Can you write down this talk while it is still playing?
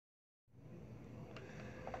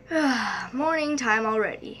Morning time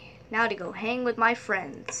already. Now to go hang with my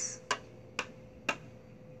friends.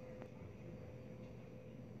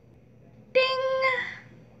 Ding!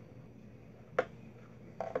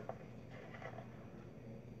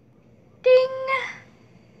 Ding!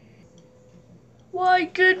 Why,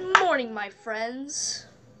 good morning, my friends.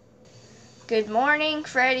 Good morning,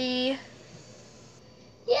 Freddy.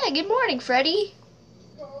 Yeah, good morning, Freddy.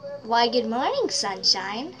 Why, good morning,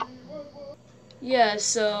 sunshine. Yeah,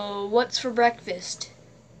 so what's for breakfast?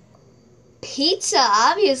 Pizza,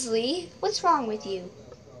 obviously. What's wrong with you?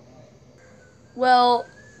 Well,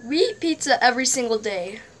 we eat pizza every single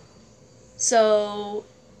day. So,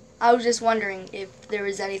 I was just wondering if there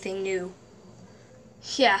was anything new.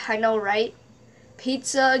 Yeah, I know, right?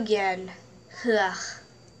 Pizza again. Ugh.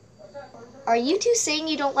 Are you two saying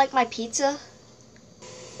you don't like my pizza?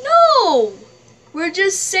 No! We're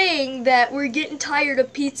just saying that we're getting tired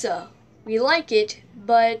of pizza. We like it,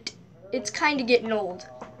 but it's kind of getting old.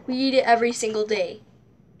 We eat it every single day.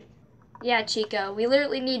 Yeah, Chica, we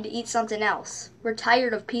literally need to eat something else. We're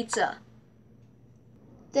tired of pizza.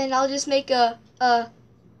 Then I'll just make a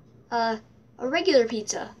regular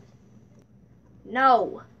pizza.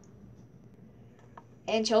 No.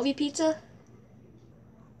 Anchovy pizza?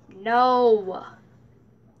 No.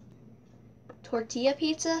 Tortilla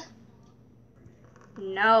pizza?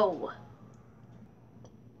 No.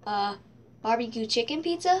 Barbecue chicken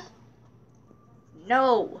pizza?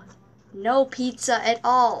 No. No pizza at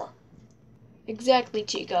all. Exactly,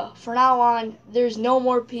 Chica. From now on, there's no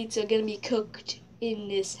more pizza gonna be cooked in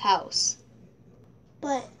this house.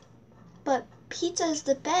 But pizza is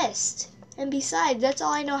the best. And besides, that's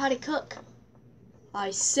all I know how to cook. I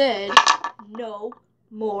said no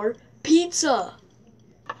more pizza.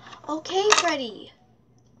 Okay, Freddy.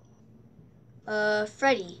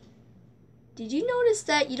 Freddy, did you notice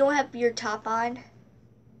that you don't have your top on?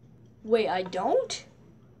 Wait, I don't?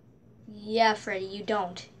 Yeah, Freddy, you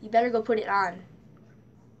don't. You better go put it on.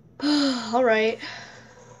 Alright.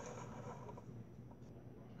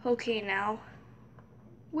 Okay, now.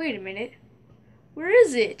 Wait a minute. Where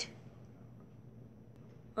is it?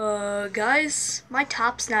 Guys, my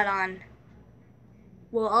top's not on.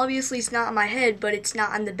 Well, obviously it's not on my head, but it's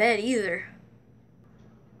not on the bed either.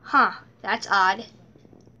 Huh, that's odd.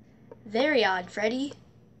 Very odd, Freddy.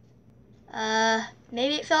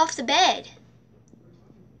 Maybe it fell off the bed.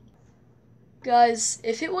 Guys,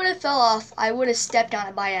 if it would have fell off, I would have stepped on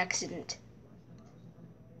it by accident.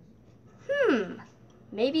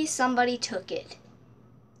 Maybe somebody took it.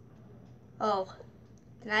 Oh,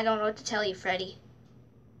 then I don't know what to tell you, Freddy.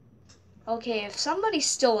 Okay, if somebody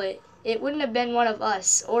stole it, it wouldn't have been one of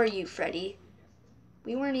us or you, Freddy.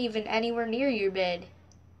 We weren't even anywhere near your bed.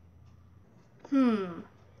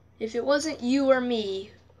 If it wasn't you or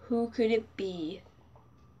me, who could it be?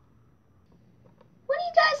 What are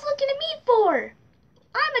you guys looking at me for?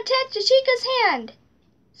 I'm attached to Chica's hand.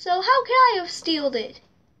 So how could I have stealed it?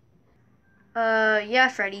 Yeah,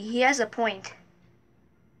 Freddy, he has a point.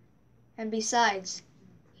 And besides,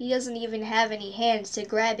 he doesn't even have any hands to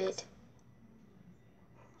grab it.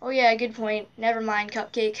 Oh yeah, good point. Never mind,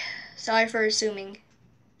 Cupcake. Sorry for assuming.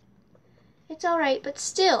 It's alright, but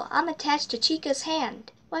still, I'm attached to Chica's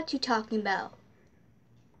hand. What you talking about?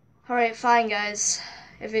 Alright, fine, guys.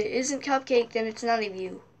 If it isn't Cupcake, then it's none of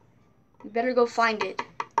you. You better go find it.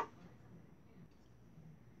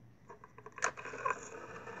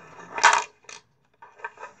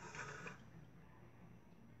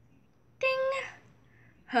 Ding!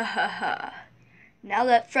 Ha ha ha. Now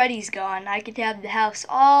that Freddy's gone, I can have the house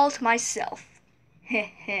all to myself. Heh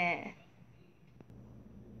heh.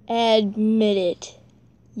 Admit it.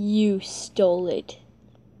 You stole it.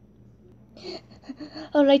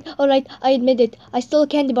 Alright, I admit it. I stole a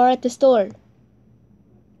candy bar at the store.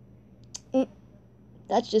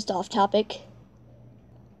 That's just off topic.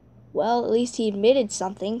 Well, at least he admitted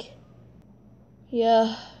something.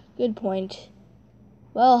 Yeah, good point.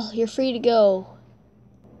 Well, you're free to go.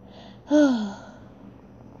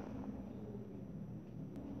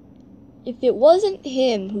 If it wasn't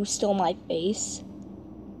him who stole my face,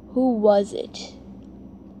 who was it?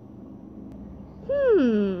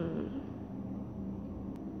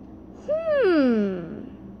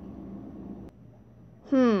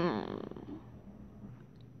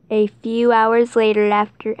 A few hours later,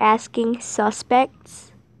 after asking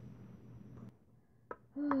suspects.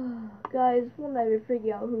 Guys, we'll never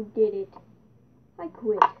figure out who did it. I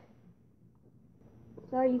quit.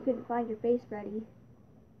 Sorry you couldn't find your face, Freddy.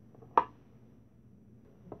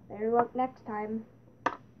 Better luck next time.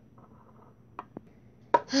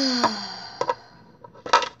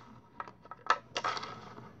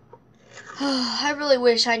 I really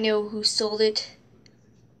wish I knew who stole it.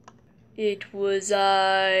 It was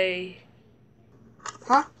I.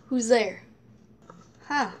 Huh? Who's there?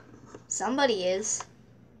 Huh. Somebody is.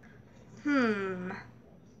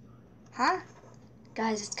 Huh?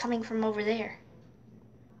 Guys, it's coming from over there.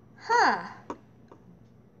 Huh.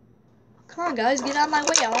 Come on, guys, get out of my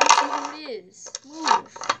way. I want to see who it is.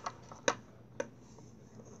 Move.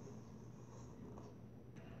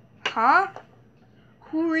 Huh?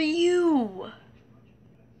 Who are you?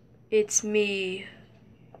 It's me.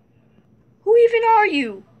 Who even are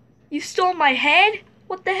you? You stole my head?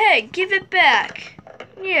 What the heck? Give it back.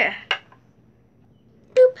 Yeah.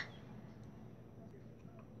 Boop.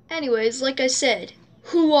 Anyways, like I said,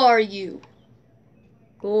 who are you?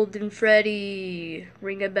 Golden Freddy.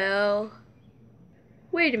 Ring a bell?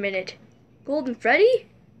 Wait a minute. Golden Freddy?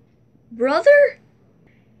 Brother?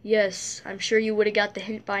 Yes, I'm sure you would have got the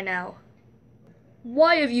hint by now.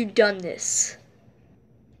 Why have you done this?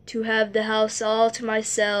 To have the house all to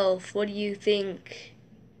myself. What do you think?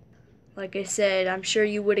 Like I said, I'm sure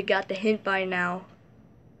you would have got the hint by now.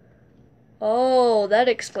 Oh, that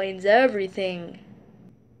explains everything.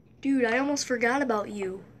 Dude, I almost forgot about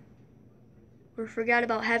you. Or forgot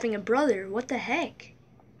about having a brother. What the heck?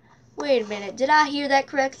 Wait a minute, did I hear that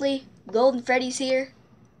correctly? Golden Freddy's here?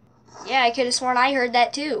 Yeah, I could have sworn I heard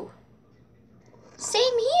that too.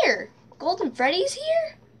 Same here. Golden Freddy's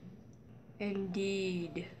here?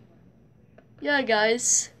 Indeed. Yeah,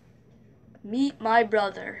 guys. Meet my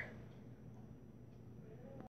brother.